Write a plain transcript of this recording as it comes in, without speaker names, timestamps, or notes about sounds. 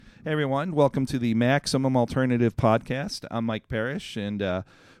Hey everyone, welcome to the Maximum Alternative Podcast. I'm Mike Parrish, and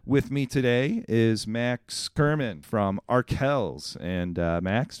with me today is Max Kerman from Arkells. And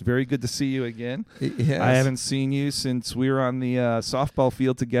Max, very good to see you again. Yes. I haven't seen you since we were on the softball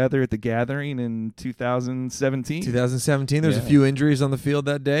field together at the Gathering in 2017. 2017, there's a few injuries on the field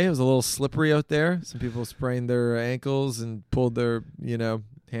that day. It was a little slippery out there. Some people sprained their ankles and pulled their,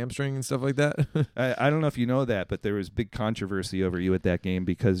 hamstring and stuff like that. I don't know if you know that, but there was big controversy over you at that game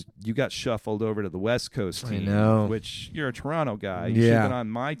because you got shuffled over to the West Coast team. I know. Which you're a Toronto guy. You should have been on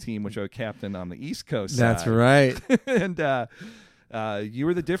my team, which I was captain on the East Coast That's side. right. And you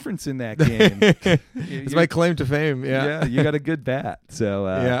were the difference in that game. It's my claim to fame. Yeah, you got a good bat.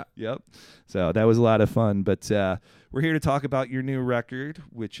 So yep. So that was a lot of fun. But we're here to talk about your new record,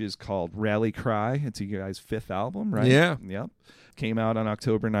 which is called Rally Cry. It's your guys' 5th album, right? Yeah. Yep. Came out on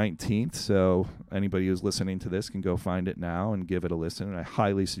October 19th, so anybody who's listening to this can go find it now and give it a listen, and I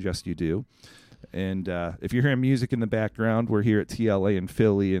highly suggest you do. And if you're hearing music in the background, we're here at TLA in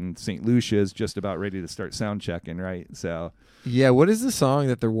Philly, and St. Lucia's just about ready to start sound checking, right? So, yeah, what is the song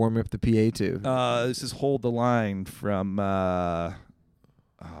that they're warming up the PA to? This is Hold the Line from...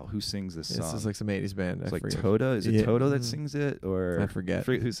 who sings this song? This is like some 80s band. It's like Toto. Is it Toto that sings it? Or I forget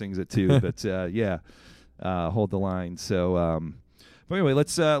who sings it too. But Hold the Line. So, but anyway,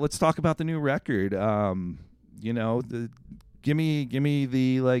 let's talk about the new record. Give me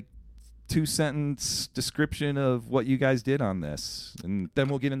the 2-sentence description of what you guys did on this, and then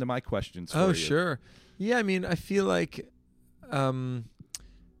we'll get into my questions. Oh, sure. Yeah, I mean, I feel like the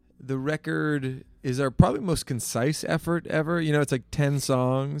record is our probably most concise effort ever. It's like 10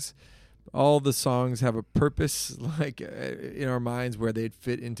 songs. All the songs have a purpose, like in our minds, where they'd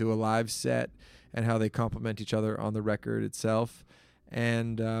fit into a live set and how they complement each other on the record itself.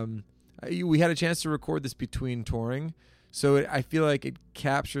 And we had a chance to record this between touring, so I feel like it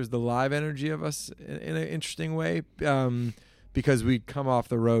captures the live energy of us in an interesting way, because we come off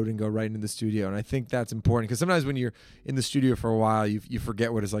the road and go right into the studio. And I think that's important, because sometimes when you're in the studio for a while, you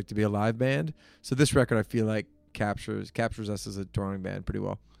forget what it's like to be a live band. So this record, I feel like, captures us as a touring band pretty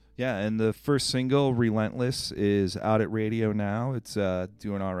well. Yeah, and the first single, Relentless, is out at radio now. It's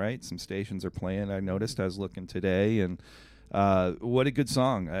doing all right. Some stations are playing. I noticed. I was looking today, and what a good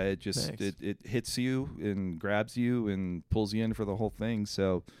song. It hits you and grabs you and pulls you in for the whole thing.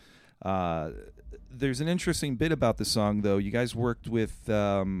 So there's an interesting bit about the song, though. You guys worked with...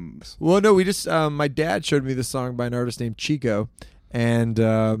 Well, no, we just... my dad showed me the song by an artist named Chico, and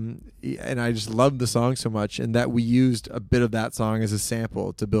I just loved the song so much, and that we used a bit of that song as a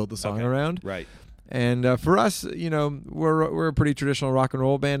sample to build the song around. Right. And for us, we're a pretty traditional rock and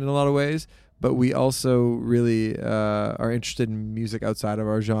roll band in a lot of ways, but we also really are interested in music outside of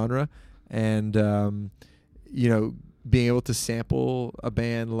our genre, and being able to sample a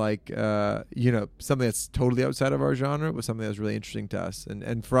band like something that's totally outside of our genre was something that was really interesting to us,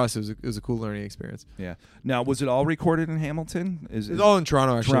 and for us it was a cool learning experience. Yeah. Now, was it all recorded in Hamilton? It's all in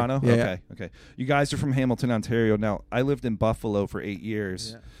Toronto, actually. Toronto. Yeah, Okay. You guys are from Hamilton, Ontario. Now, I lived in Buffalo for 8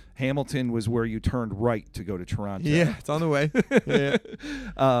 years. Yeah. Hamilton was where you turned right to go to Toronto. Yeah, it's on the way. Yeah.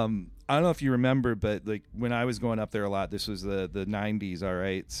 I don't know if you remember, but like when I was going up there a lot, this was the 90s, all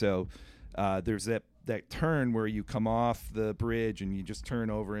right? So there's that turn where you come off the bridge and you just turn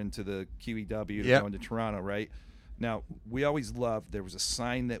over into the QEW to go into Toronto, right? Now, we always loved, there was a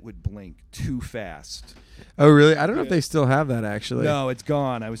sign that would blink too fast. Oh, really? I don't know if they still have that, actually. No, it's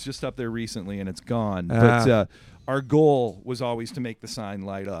gone. I was just up there recently, and it's gone. But our goal was always to make the sign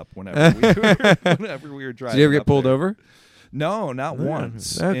light up whenever we were driving. Did you ever get pulled there. over? No, not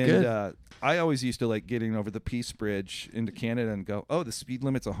once. Oh, and good. I always used to like getting over the Peace Bridge into Canada and go, oh, the speed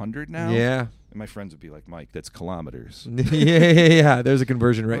limit's 100 now? Yeah. And my friends would be like, Mike, that's kilometers. Yeah. There's a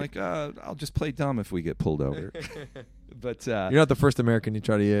conversion rate. Like, I'll just play dumb if we get pulled over. But you're not the first American to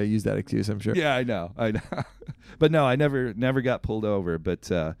try to use that excuse, I'm sure. Yeah, I know. But no, I never got pulled over.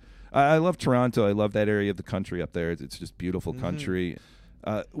 But I love Toronto. I love that area of the country up there. It's just beautiful country.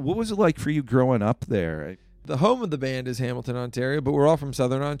 What was it like for you growing up there? The home of the band is Hamilton, Ontario, but we're all from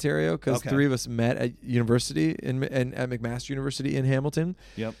Southern Ontario because 3 of us met at university at McMaster University in Hamilton.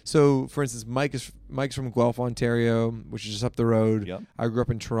 Yep. So, for instance, Mike's from Guelph, Ontario, which is just up the road. Yep. I grew up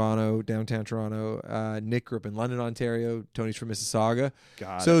in Toronto, downtown Toronto. Nick grew up in London, Ontario. Tony's from Mississauga.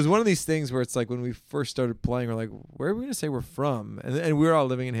 So it was one of these things where it's like when we first started playing, we're like, where are we going to say we're from? And we were all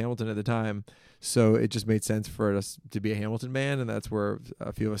living in Hamilton at the time. So it just made sense for us to be a Hamilton band, and that's where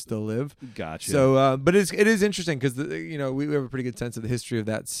a few of us still live. Gotcha. So, but it is interesting because we have a pretty good sense of the history of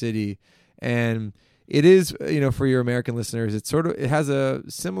that city, and it is for your American listeners, it has a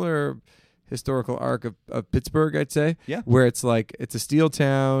similar historical arc of Pittsburgh, I'd say. Yeah. Where it's like, it's a steel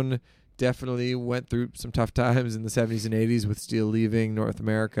town, definitely went through some tough times in the 70s and 80s with steel leaving North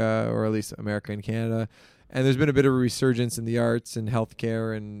America, or at least America and Canada. And there's been a bit of a resurgence in the arts and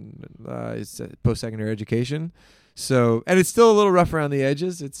healthcare and post-secondary education. So, and it's still a little rough around the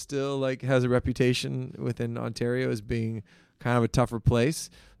edges. It still like has a reputation within Ontario as being kind of a tougher place.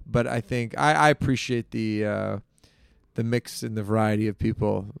 But I think I appreciate the mix and the variety of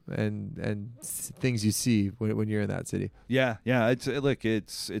people and things you see when you're in that city. Yeah. It's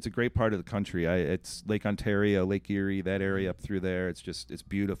a great part of the country. It's Lake Ontario, Lake Erie, that area up through there. It's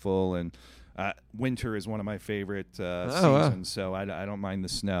beautiful, and winter is one of my favorite seasons. Wow. So I don't mind the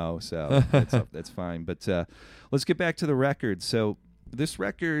snow. So that's fine. But let's get back to the record. So this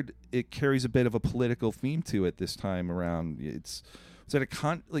record, it carries a bit of a political theme to it this time around.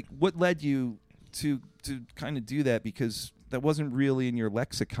 What led you to kind of do that, because that wasn't really in your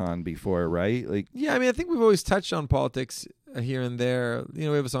lexicon before, right? Like, yeah, I mean, I think we've always touched on politics here and there. You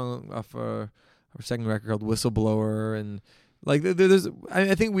know, we have a song off our second record called "Whistleblower," and like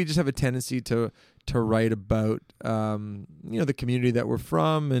I think we just have a tendency to write about the community that we're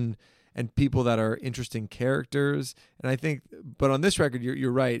from and people that are interesting characters. And I think, but on this record,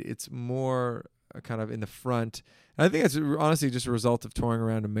 you're right. It's more kind of in the front. And I think it's honestly just a result of touring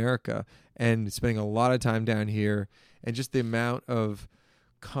around America and spending a lot of time down here, and just the amount of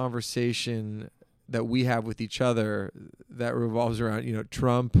conversation that we have with each other that revolves around,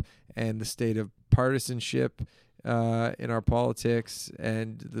 Trump and the state of partisanship in our politics,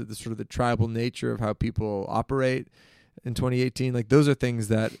 and the sort of the tribal nature of how people operate in 2018. Like, those are things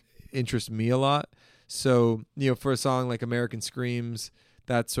that interest me a lot. So, for a song like American Screams,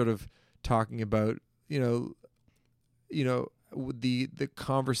 that's sort of talking about, the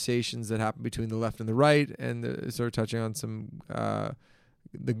conversations that happen between the left and the right, and sort of touching on some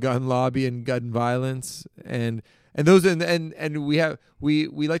the gun lobby and gun violence, and those and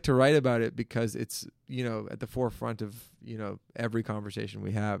we like to write about it because it's at the forefront of every conversation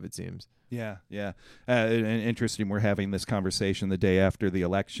we have, it seems. Yeah. And interesting, we're having this conversation the day after the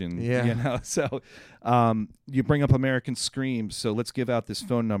election. Yeah. So you bring up American Screams, so let's give out this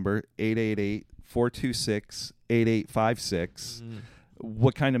phone number, 888-426-8856.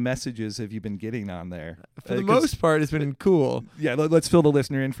 What kind of messages have you been getting on there? For the most part, it's been cool. Yeah, let's fill the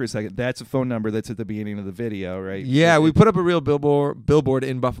listener in for a second. That's a phone number that's at the beginning of the video, right? Yeah, we put up a real billboard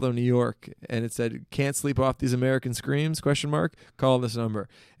in Buffalo, New York, and it said, "Can't sleep off these American Screams, ? Call this number."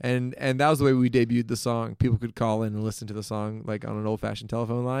 And that was the way we debuted the song. People could call in and listen to the song like on an old-fashioned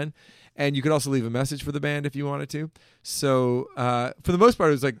telephone line. And you could also leave a message for the band if you wanted to. So for the most part,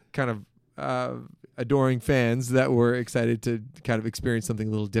 it was like kind of adoring fans that were excited to kind of experience something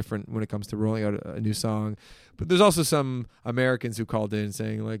a little different when it comes to rolling out a new song. But there's also some Americans who called in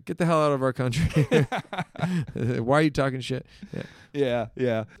saying, like, "Get the hell out of our country. Why are you talking shit?" Yeah.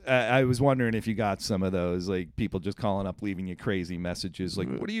 I was wondering if you got some of those, like people just calling up, leaving you crazy messages like,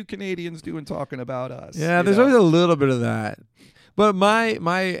 "What are you Canadians doing talking about us?" Yeah, there's always a little bit of that. But my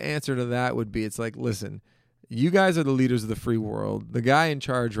answer to that would be, it's like, listen, you guys are the leaders of the free world. The guy in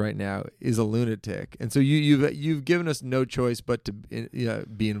charge right now is a lunatic, and so you've given us no choice but to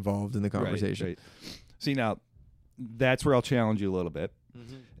be involved in the conversation. Right. See, now that's where I'll challenge you a little bit.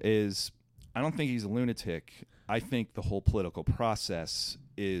 Is I don't think he's a lunatic. I think the whole political process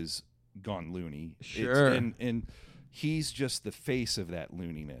is gone loony. Sure, and he's just the face of that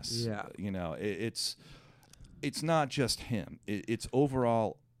looniness. Yeah, it's not just him. It's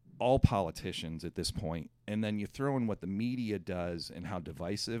overall all politicians at this point, and then you throw in what the media does and how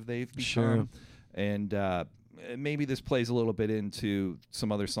divisive they've become. Sure. And maybe this plays a little bit into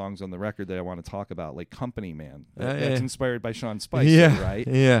some other songs on the record that I want to talk about, like Company Man. That's inspired by Sean Spicer, right?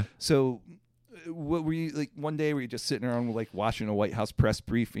 Yeah. So what were you, like, one day were you just sitting around like watching a White House press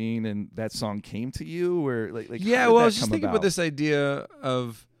briefing and that song came to you, or like yeah, well, I was just thinking about this idea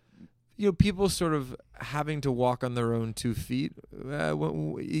of people sort of having to walk on their own 2 feet.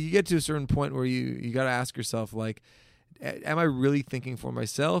 When you get to a certain point where you got to ask yourself, like, am I really thinking for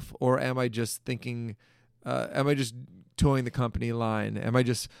myself, or am I just thinking, am I just towing the company line? Am I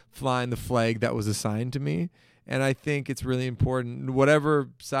just flying the flag that was assigned to me? And I think it's really important, whatever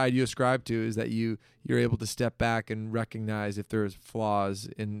side you ascribe to, is that you're able to step back and recognize if there's flaws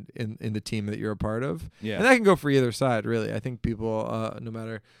in the team that you're a part of. Yeah. And that can go for either side, really. I think people, no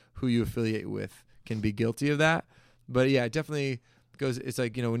matter who you affiliate with, can be guilty of that. But yeah, it definitely goes, it's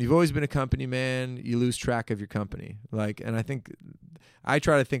like, when you've always been a company man, you lose track of your company. Like, and I think I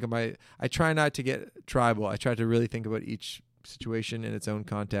try not to get tribal. I try to really think about each situation in its own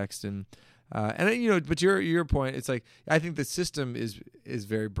context, and And but your point, it's like I think the system is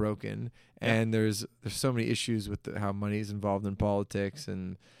very broken, and there's so many issues with how money is involved in politics,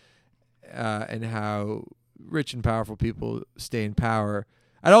 and how rich and powerful people stay in power.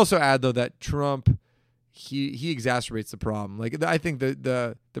 I'd also add though that Trump, he exacerbates the problem. Like I think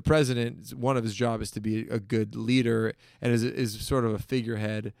the president, one of his job is to be a good leader and is sort of a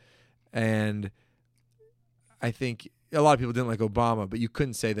figurehead, and I think a lot of people didn't like Obama, but you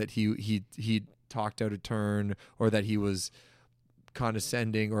couldn't say that he talked out of turn or that he was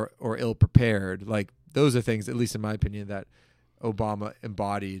condescending or ill prepared. Like those are things, at least in my opinion, that Obama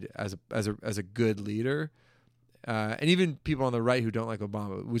embodied as a good leader. And even people on the right who don't like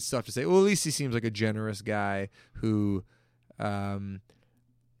Obama would still have to say, well, at least he seems like a generous guy who was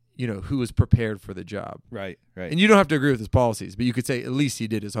prepared for the job. Right. And you don't have to agree with his policies, but you could say at least he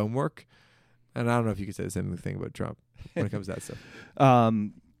did his homework. And I don't know if you could say the same thing about Trump when it comes to that stuff.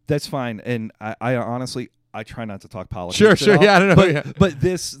 That's fine. And I honestly, I try not to talk politics. Sure. Yeah, I don't know. But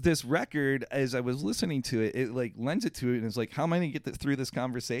this record, as I was listening to it, it like lends it to it, and it's like, how am I going to get through this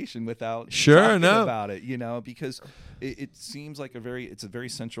conversation without talking about it? Because it seems like it's a very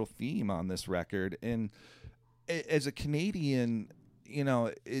central theme on this record. And as a Canadian,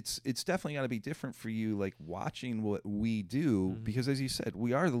 it's definitely got to be different for you, like watching what we do, because as you said,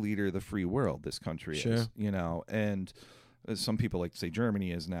 we are the leader of the free world. This country is, and some people like to say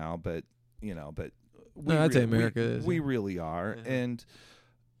Germany is now, but I'd say America is. We really are, and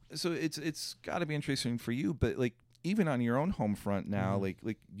so it's got to be interesting for you. But like even on your own home front now,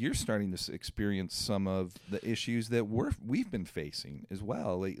 like you're starting to experience some of the issues that we've been facing as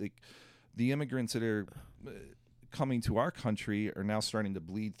well. Like the immigrants that are coming to our country are now starting to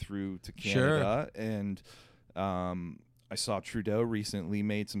bleed through to Canada, and I saw Trudeau recently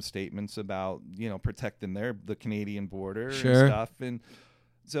made some statements about protecting the Canadian border and stuff, and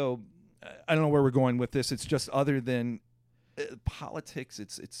so I don't know where we're going with this. It's just other than politics.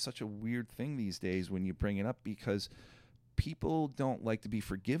 It's such a weird thing these days when you bring it up, because people don't like to be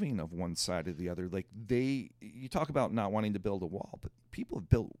forgiving of one side or the other. Like you talk about not wanting to build a wall, but people have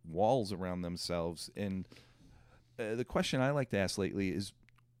built walls around themselves. And the question I like to ask lately is,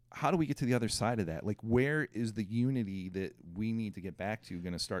 how do we get to the other side of that? Like, where is the unity that we need to get back to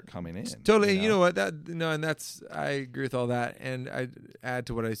going to start coming in? Totally. You know what? I agree with all that. And I'd add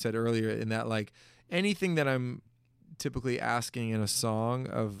to what I said earlier in that, like, anything that I'm typically asking in a song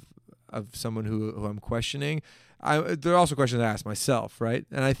of someone who I'm questioning, there are also questions I ask myself, right?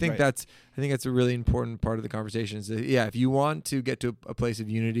 And I think that's a really important part of the conversation. Is that, if you want to get to a place of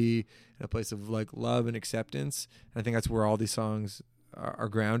unity, a place of like love and acceptance, and I think that's where all these songs are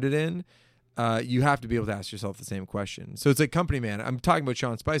grounded in, you have to be able to ask yourself the same question. So it's like Company Man. I'm talking about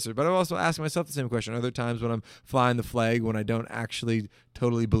Sean Spicer, but I'm also asking myself the same question. Are there times when I'm flying the flag when I don't actually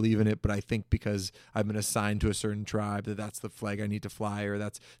totally believe in it, but I think because I've been assigned to a certain tribe that's the flag I need to fly, or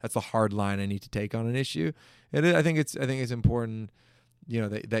that's the hard line I need to take on an issue? I think it's important,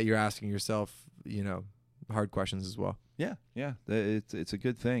 that you're asking yourself, hard questions as well. Yeah. It's a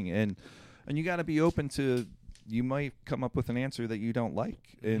good thing, and you got to be open to. You might come up with an answer that you don't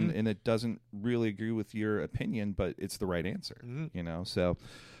like, and it doesn't really agree with your opinion, but it's the right answer, So,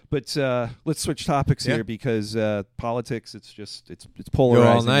 but let's switch topics here, because politics, it's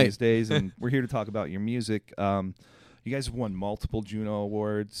polarizing these days, and we're here to talk about your music. You guys have won multiple Juno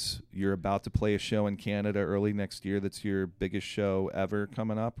Awards. You're about to play a show in Canada early next year. That's your biggest show ever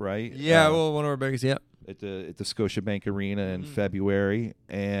coming up, right? Yeah, one of our biggest. Yeah, at the Scotiabank Arena in February,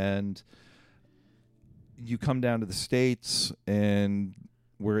 and you come down to the States, and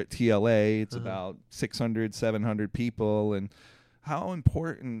we're at TLA. It's about 600, 700 people. And how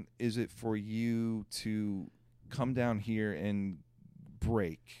important is it for you to come down here and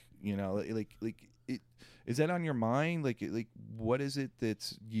break? Is that on your mind? Like, what is it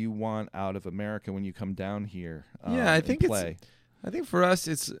that you want out of America when you come down here? I think I think for us,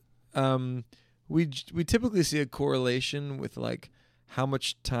 it's we typically see a correlation with like how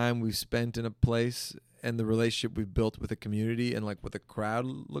much time we've spent in a place and the relationship we've built with a community and like what the crowd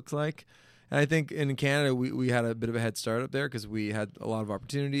looks like. And I think in Canada, we had a bit of a head start up there because we had a lot of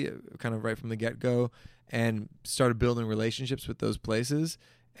opportunity kind of right from the get-go and started building relationships with those places,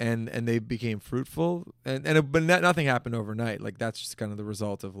 and they became fruitful. But nothing happened overnight. Like that's just kind of the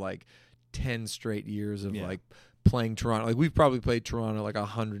result of like 10 straight years of like playing Toronto. Like we've probably played Toronto like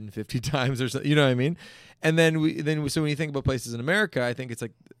 150 times or so, you know what I mean? And so when you think about places in America, I think it's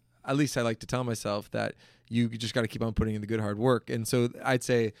like, at least I like to tell myself that you just got to keep on putting in the good hard work. And so I'd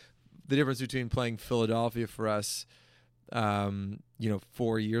say the difference between playing Philadelphia for us,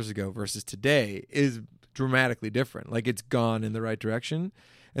 4 years ago versus today is dramatically different. Like it's gone in the right direction.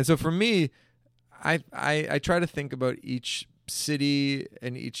 And so for me, I try to think about each city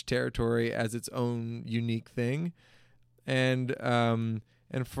and each territory as its own unique thing. And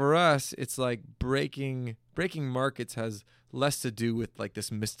for us, it's like breaking markets has less to do with like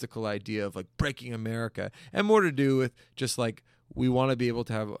this mystical idea of like breaking America, and more to do with just like we want to be able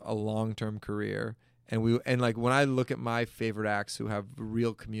to have a long-term career. And like when I look at my favorite acts who have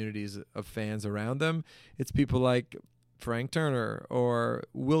real communities of fans around them, it's people like Frank Turner or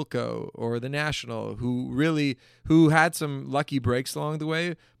Wilco or The National who had some lucky breaks along the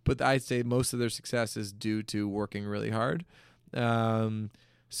way, but I'd say most of their success is due to working really hard.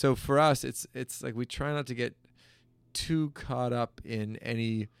 So for us, it's like we try not to get too caught up in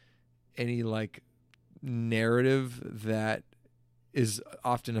any like narrative that is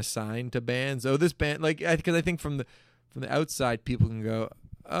often assigned to bands. Oh, this band, like, because I think from the outside, people can go,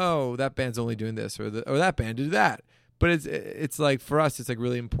 oh, that band's only doing this, or that band did that. But it's like for us, it's like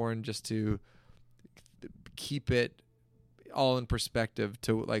really important just to keep it all in perspective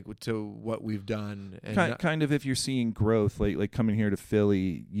to what we've done. And kind of if you're seeing growth, like coming here to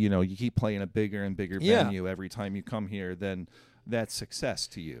Philly, you know, you keep playing a bigger and bigger venue every time you come here, then that's success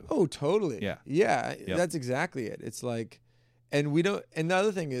to you. Oh, totally. Yeah. Yep. That's exactly it. It's like, and we don't. And the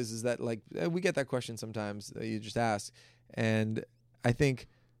other thing is that like we get that question sometimes that you just ask, and I think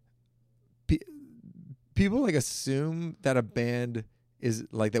people like assume that a band is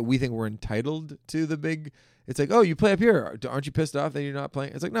like that. We think we're entitled to the big. It's like, oh, you play up here. Aren't you pissed off that you're not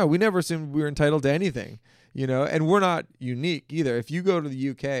playing? It's like, no, we never assumed we were entitled to anything, you know. And we're not unique either. If you go to the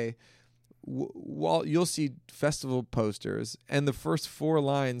UK, you'll see festival posters, and the first 4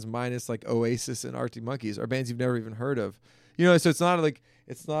 lines, minus like Oasis and Arctic Monkeys, are bands you've never even heard of. You know, so it's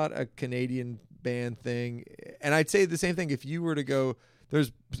not a Canadian band thing. And I'd say the same thing if you were to go.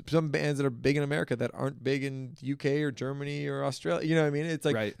 There's some bands that are big in America that aren't big in UK or Germany or Australia. You know what I mean? It's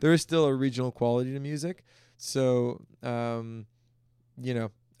like There is still a regional quality to music. So, you know,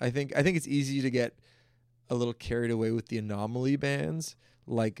 I think it's easy to get a little carried away with the anomaly bands,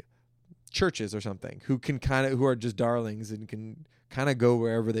 like Churches or something, who are just darlings and can kind of go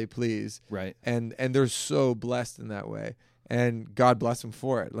wherever they please. Right. And they're so blessed in that way, and God bless them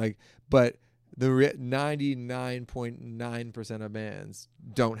for it. Like, but the 99.9% of bands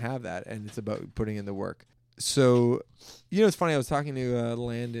don't have that, and it's about putting in the work. So, you know, it's funny. I was talking to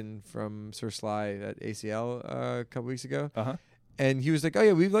Landon from Sir Sly at ACL a couple weeks ago, and he was like, "Oh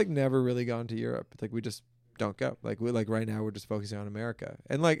yeah, we've like never really gone to Europe. It's like we just don't go. Like we like right now we're just focusing on America."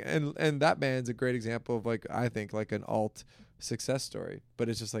 And like and that band's a great example of like I think like an alt success story. But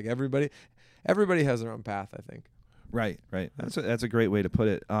it's just like everybody has their own path, I think. Right. That's a great way to put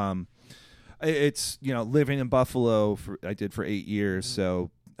it. It's, you know, living in Buffalo I did for 8 years,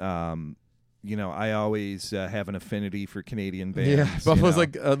 so you know, I always have an affinity for Canadian bands. Yeah, Buffalo's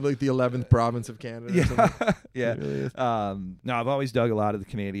like the 11th province of Canada. Yeah, or something. yeah. It really is. No, I've always dug a lot of the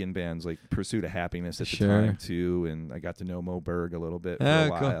Canadian bands, like Pursuit of Happiness at the time too, and I got to know Mo Berg a little bit for a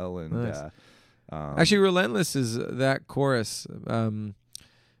while. Cool. And nice. Actually, Relentless is that chorus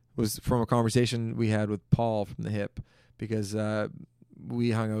was from a conversation we had with Paul from The Hip, because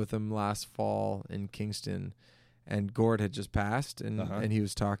we hung out with him last fall in Kingston. And Gord had just passed, and he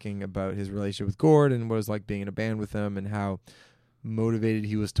was talking about his relationship with Gord and what it was like being in a band with him, and how motivated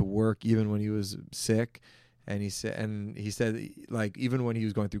he was to work even when he was sick. And he said like even when he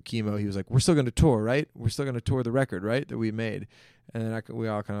was going through chemo, he was like, "We're still going to tour, right? We're still going to tour the record, right, that we made." And then we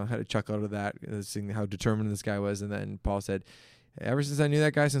all kind of had a chuckle out of that, seeing how determined this guy was. And then Paul said, "Ever since I knew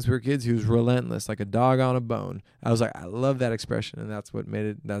that guy since we were kids, he was relentless, like a dog on a bone." I was like, I love that expression, and that's what made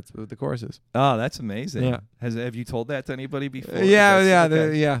it. That's what the chorus is. Oh, that's amazing. Yeah. Have you told that to anybody before? Yeah.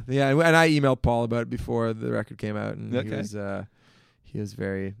 And I emailed Paul about it before the record came out, and he was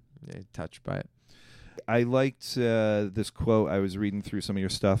very touched by it. I liked this quote. I was reading through some of your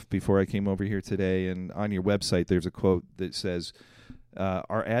stuff before I came over here today, and on your website, there's a quote that says,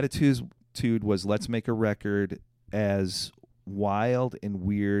 "Our attitude was let's make a record as wild and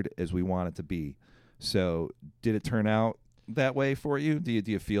weird as we want it to be." So did it turn out that way for you? Do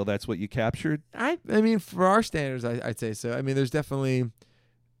you feel that's what you captured? I mean, for our standards, I'd say so. I mean, there's definitely,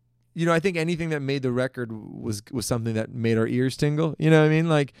 you know, I think anything that made the record was something that made our ears tingle. You know what I mean?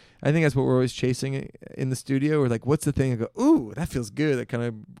 Like, I think that's what we're always chasing in the studio. We're like, what's the thing? I go, ooh, that feels good. That kind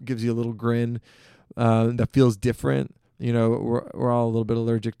of gives you a little grin. That feels different. You know, we're all a little bit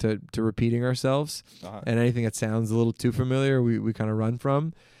allergic to repeating ourselves, and anything that sounds a little too familiar, we kind of run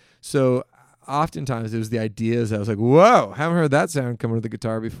from. So oftentimes it was the ideas. I was like, whoa, haven't heard that sound coming to the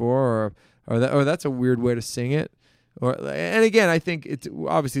guitar before, or that's a weird way to sing it. And again, I think it's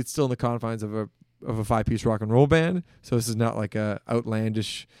obviously it's still in the confines of a of a 5-piece rock and roll band. So this is not like a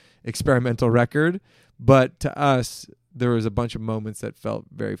outlandish experimental record. But to us, there was a bunch of moments that felt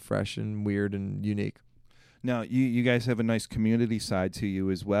very fresh and weird and unique. Now, you guys have a nice community side to you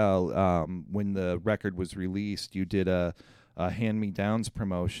as well. When the record was released, you did a hand-me-downs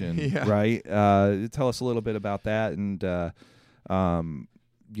promotion, right? Tell us a little bit about that and, how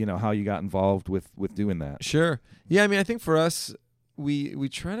you got involved with doing that. Sure. Yeah, I mean, I think for us, we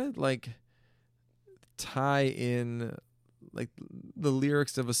try to, like, tie in, like, the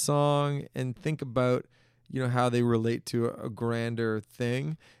lyrics of a song and think about how they relate to a grander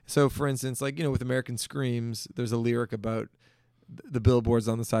thing. So, for instance, like, with American Screams, there's a lyric about the billboards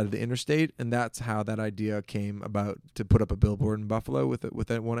on the side of the interstate, and that's how that idea came about, to put up a billboard in Buffalo with that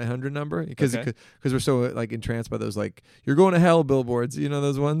 1-800 number, because we're so like entranced by those, like, you're going to hell billboards,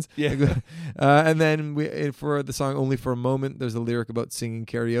 those ones. Yeah. And then for the song Only for a Moment, there's a lyric about singing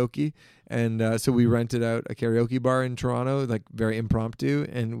karaoke, and so we rented out a karaoke bar in Toronto, like very impromptu,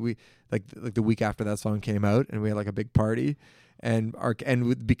 and we like the week after that song came out, and we had like a big party.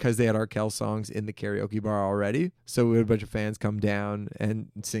 Because they had Arkells songs in the karaoke bar already, so we had a bunch of fans come down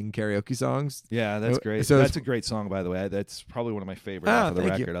and sing karaoke songs. Yeah, that's great. So that's a great song, by the way. That's probably one of my favorites off of the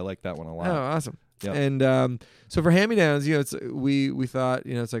record. I like that one a lot. Oh, awesome. Yep. And so for hand-me-downs, we thought,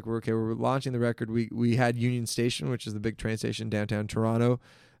 it's like we're launching the record. We had Union Station, which is the big train station downtown Toronto,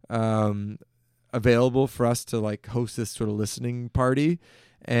 available for us to like host this sort of listening party.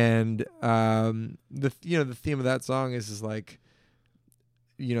 And the theme of that song is like,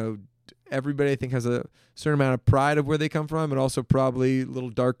 everybody I think has a certain amount of pride of where they come from, and also probably little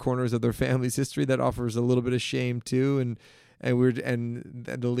dark corners of their family's history that offers a little bit of shame too. And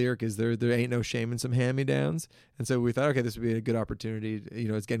the lyric is there ain't no shame in some hand-me-downs. And so we thought, okay, this would be a good opportunity.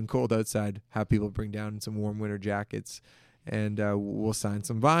 It's getting cold outside. Have people bring down some warm winter jackets, and we'll sign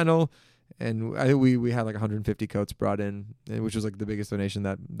some vinyl. And I think we had like 150 coats brought in, which was like the biggest donation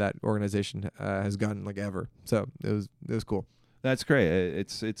that organization has gotten like ever. So it was cool. That's great.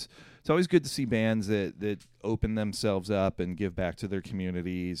 It's always good to see bands that open themselves up and give back to their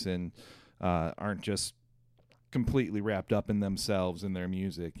communities and aren't just completely wrapped up in themselves and their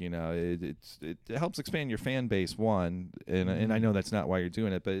music. It helps expand your fan base, one, and I know that's not why you're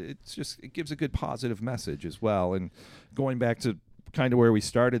doing it, but it gives a good positive message as well. And going back to kind of where we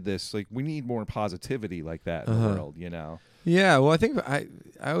started this, like, we need more positivity like that in the world, Yeah, well, I think I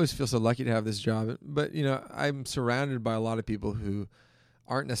always feel so lucky to have this job, but I'm surrounded by a lot of people who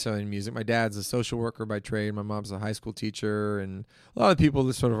aren't necessarily in music. My dad's a social worker by trade. My mom's a high school teacher, and a lot of people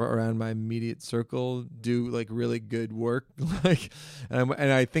that sort of around my immediate circle do like really good work. And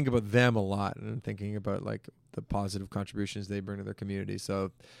I think about them a lot, and I'm thinking about like the positive contributions they bring to their community.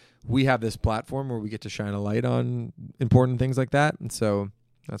 So we have this platform where we get to shine a light on important things like that, and so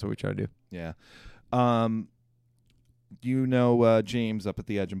that's what we try to do. Yeah. James up at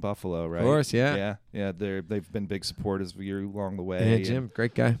the Edge in Buffalo, right? Of course, yeah. Yeah. They've been big supporters of you along the way. Yeah, Jim,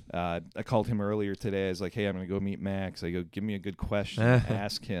 great guy. I called him earlier today. I was like, hey, I'm going to go meet Max. I go, give me a good question to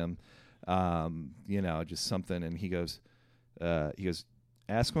ask him, just something. And he goes,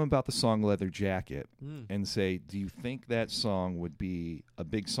 ask him about the song Leather Jacket and say, do you think that song would be a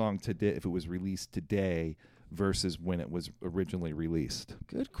big song today if it was released today versus when it was originally released?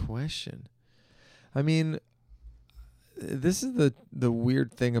 Good question. I mean, this is the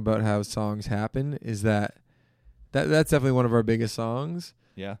weird thing about how songs happen is that's definitely one of our biggest songs.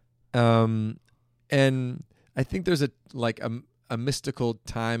 Yeah. And I think there's a mystical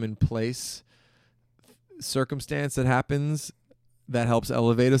time and place circumstance that happens that helps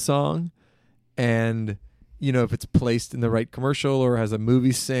elevate a song. And, if it's placed in the right commercial or has a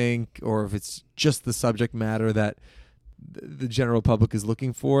movie sync, or if it's just the subject matter that the general public is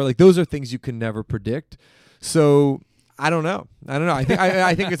looking for, like, those are things you can never predict. So I don't know.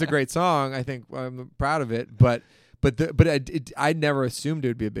 I think it's a great song. I think I'm proud of it, but I never assumed it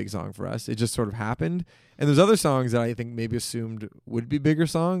would be a big song for us. It just sort of happened. And there's other songs that I think maybe assumed would be bigger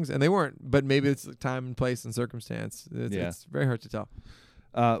songs, and they weren't. But maybe it's the time and place and circumstance. It's very hard to tell.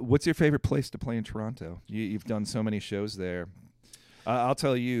 What's your favorite place to play in Toronto? You've done so many shows there. I'll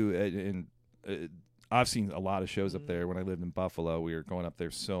tell you, I've seen a lot of shows up there. When I lived in Buffalo, we were going up there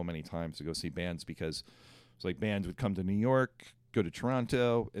so many times to go see bands, because it's like bands would come to New York, go to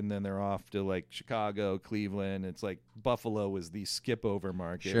Toronto, and then they're off to like Chicago, Cleveland. It's like Buffalo was the skip over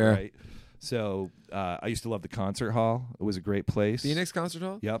market, sure. Right? So I used to love the concert hall. It was a great place. Phoenix Concert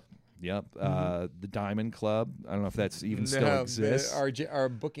Hall? Yep. Yep. The Diamond Club. I don't know if that's even still exists. Our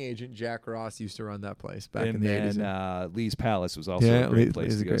booking agent Jack Ross used to run that place back in the 80s. And Lee's Palace was also a great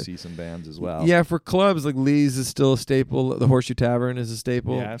place to go see some bands as well. Yeah, for clubs, like Lee's is still a staple. The Horseshoe Tavern is a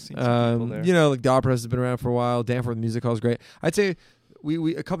staple. Yeah, I've seen some people there. You know, like the Opera House has been around for a while. Danforth Music Hall is great. I'd say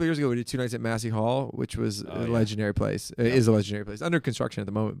we a couple of years ago we did 2 nights at Massey Hall, which was a legendary place. It is a legendary place. Under construction at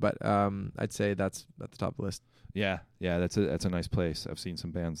the moment, but I'd say that's at the top of the list. Yeah, that's a nice place. I've seen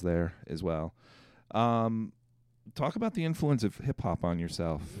some bands there as well. Talk about the influence of hip hop on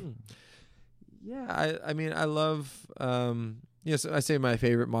yourself. Yeah, I mean, I love. So I say my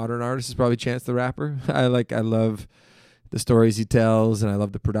favorite modern artist is probably Chance the Rapper. I love the stories he tells, and I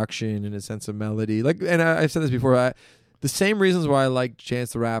love the production and his sense of melody. And I've said this before. The same reasons why I like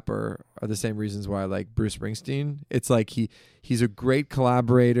Chance the Rapper are the same reasons why I like Bruce Springsteen. It's like he's a great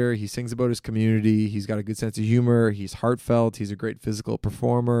collaborator. He sings about his community. He's got a good sense of humor. He's heartfelt. He's a great physical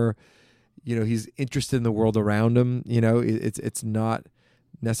performer. You know, he's interested in the world around him. You know, it's not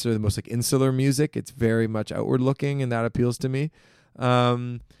necessarily the most like insular music. It's very much outward looking, and that appeals to me.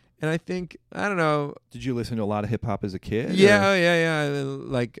 And I think, I don't know. Did you listen to a lot of hip hop as a kid? Yeah, yeah.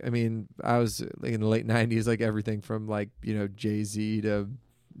 Like, I mean, I was like in the late 90s, like everything from like, you know, Jay-Z to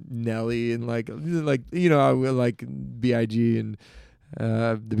Nelly and like, you know, I would like B.I.G. and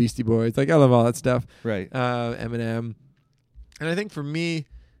the Beastie Boys. Like, I love all that stuff. Right. Eminem. And I think for me,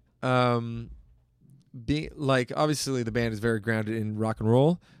 being like, obviously the band is very grounded in rock and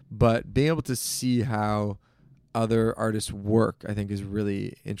roll, but being able to see how other artists work, I think, is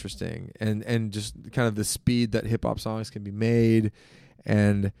really interesting, and just kind of the speed that hip hop songs can be made,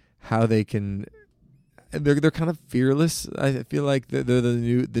 and how they can. They're kind of fearless. I feel like they're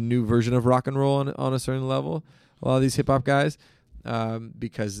the new version of rock and roll on a certain level. A lot of these hip hop guys,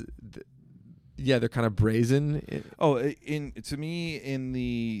 because. They're kind of brazen. To me, in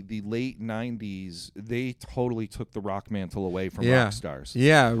the late 90s, they totally took the rock mantle away from rock stars.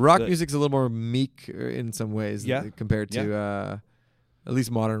 Yeah, rock music's a little more meek in some ways compared to at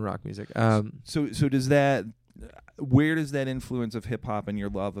least modern rock music. So does that? Where does that influence of hip hop and your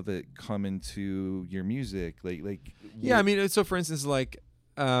love of it come into your music? I mean, so for instance, like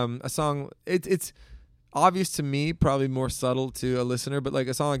a song, it's obvious to me, probably more subtle to a listener, but like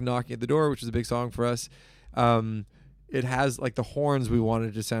a song like Knocking at the Door, which is a big song for us, it has like the horns we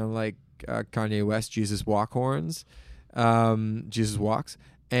wanted to sound like Kanye West Jesus Walk horns, Jesus Walks,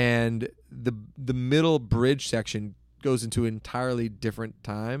 and the middle bridge section goes into an entirely different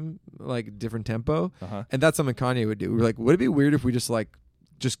time, like different tempo, and that's something Kanye would do. We were like, would it be weird if we just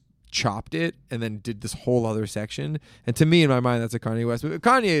chopped it and then did this whole other section? And to me, in my mind, that's a Kanye West.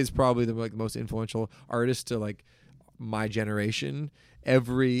 Kanye is probably the most influential artist to like my generation.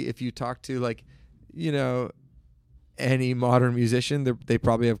 If you talk to like, you know, any modern musician, they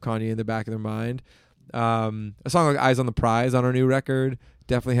probably have Kanye in the back of their mind. A song like Eyes on the Prize on our new record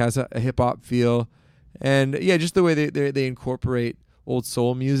definitely has a hip hop feel, and just the way they incorporate old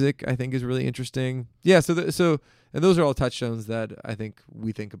soul music, I think, is really interesting. Yeah, and those are all touchstones that I think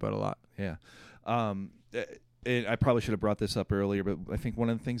we think about a lot. Yeah. I probably should have brought this up earlier, but I think one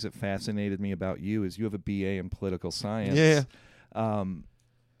of the things that fascinated me about you is you have a BA in political science. Yeah.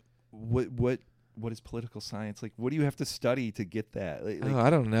 What is political science? Like, what do you have to study to get that? I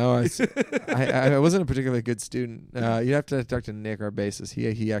don't know. I wasn't a particularly good student. You have to talk to Nick, our bassist.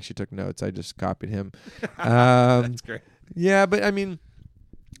 He actually took notes. I just copied him. That's great. Yeah, but I mean,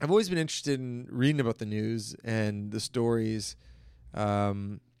 I've always been interested in reading about the news and the stories,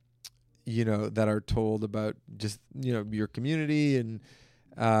 you know, that are told about just, you know, your community. And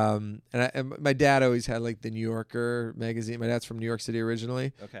my dad always had like the New Yorker magazine. My dad's from New York City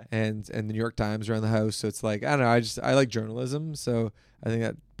originally. Okay. And the New York Times around the house. So it's like, I don't know, I like journalism. So I think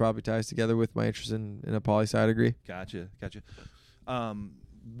that probably ties together with my interest in a poli-sci degree. Gotcha.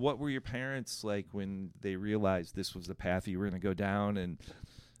 What were your parents like when they realized this was the path you were going to go down? And,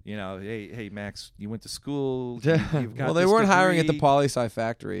 you know, hey, Max, you went to school. You've got well, they weren't hiring at the poli-sci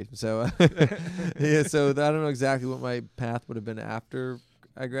factory. So, so I don't know exactly what my path would have been after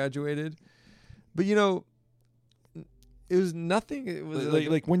I graduated. But, you know, it was nothing. It was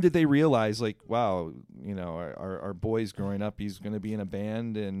like when did they realize, like, wow, you know, our boy's growing up, he's going to be in a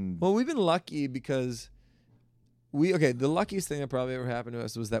band? And well, we've been lucky because the luckiest thing that probably ever happened to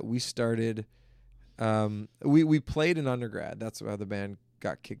us was that we started, we played in undergrad. That's how the band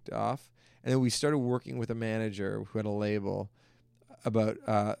got kicked off. And then we started working with a manager who had a label about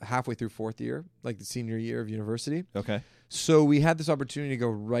halfway through fourth year, like the senior year of university. Okay. So we had this opportunity to go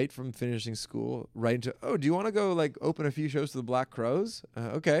right from finishing school right into, do you want to go like open a few shows to the Black Crows?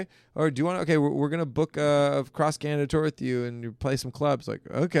 Okay. Or do you want to, okay, we're going to book a cross-Canada tour with you and you play some clubs. Like,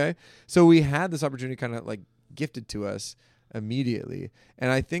 okay. So we had this opportunity kind of like gifted to us immediately.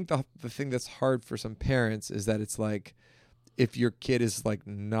 And I think the thing that's hard for some parents is that it's like, if your kid is like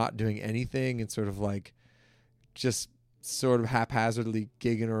not doing anything and sort of like just sort of haphazardly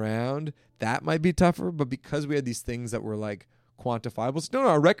gigging around, that might be tougher. But because we had these things that were like quantifiable, so no,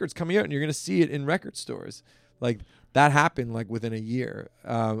 our record's coming out and you're going to see it in record stores. Like that happened like within a year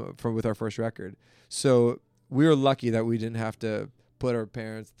with our first record. So we were lucky that we didn't have to put our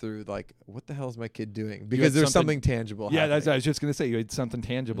parents through like, what the hell is my kid doing? Because there's something tangible. Yeah, happening. I was just going to say, you had something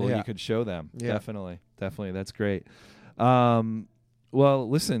tangible and you could show them. Yeah. Definitely. That's great. Well,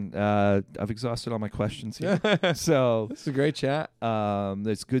 listen, I've exhausted all my questions here. So this is a great chat.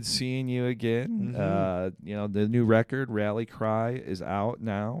 It's good seeing you again. Mm-hmm. The new record, Rally Cry, is out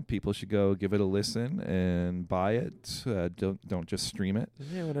now. People should go give it a listen and buy it. Don't just stream it.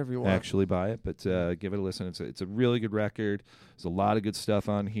 Yeah, whatever you want. Actually buy it, but give it a listen. It's a really good record. There's a lot of good stuff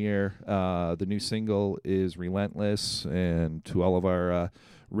on here. The new single is Relentless, and to all of our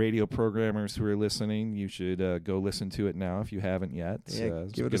radio programmers who are listening, you should go listen to it now if you haven't yet. Yeah,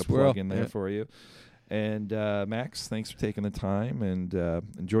 give it get a swirl plug in there for you. And Max, thanks for taking the time, and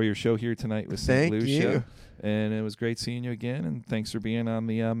enjoy your show here tonight with St. Lou's Show. And it was great seeing you again, and thanks for being on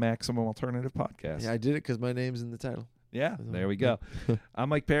the Maximum Alternative Podcast. Yeah, I did it because my name's in the title. Yeah, there we go. I'm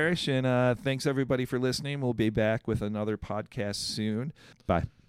Mike Parrish, and thanks everybody for listening. We'll be back with another podcast soon. Bye.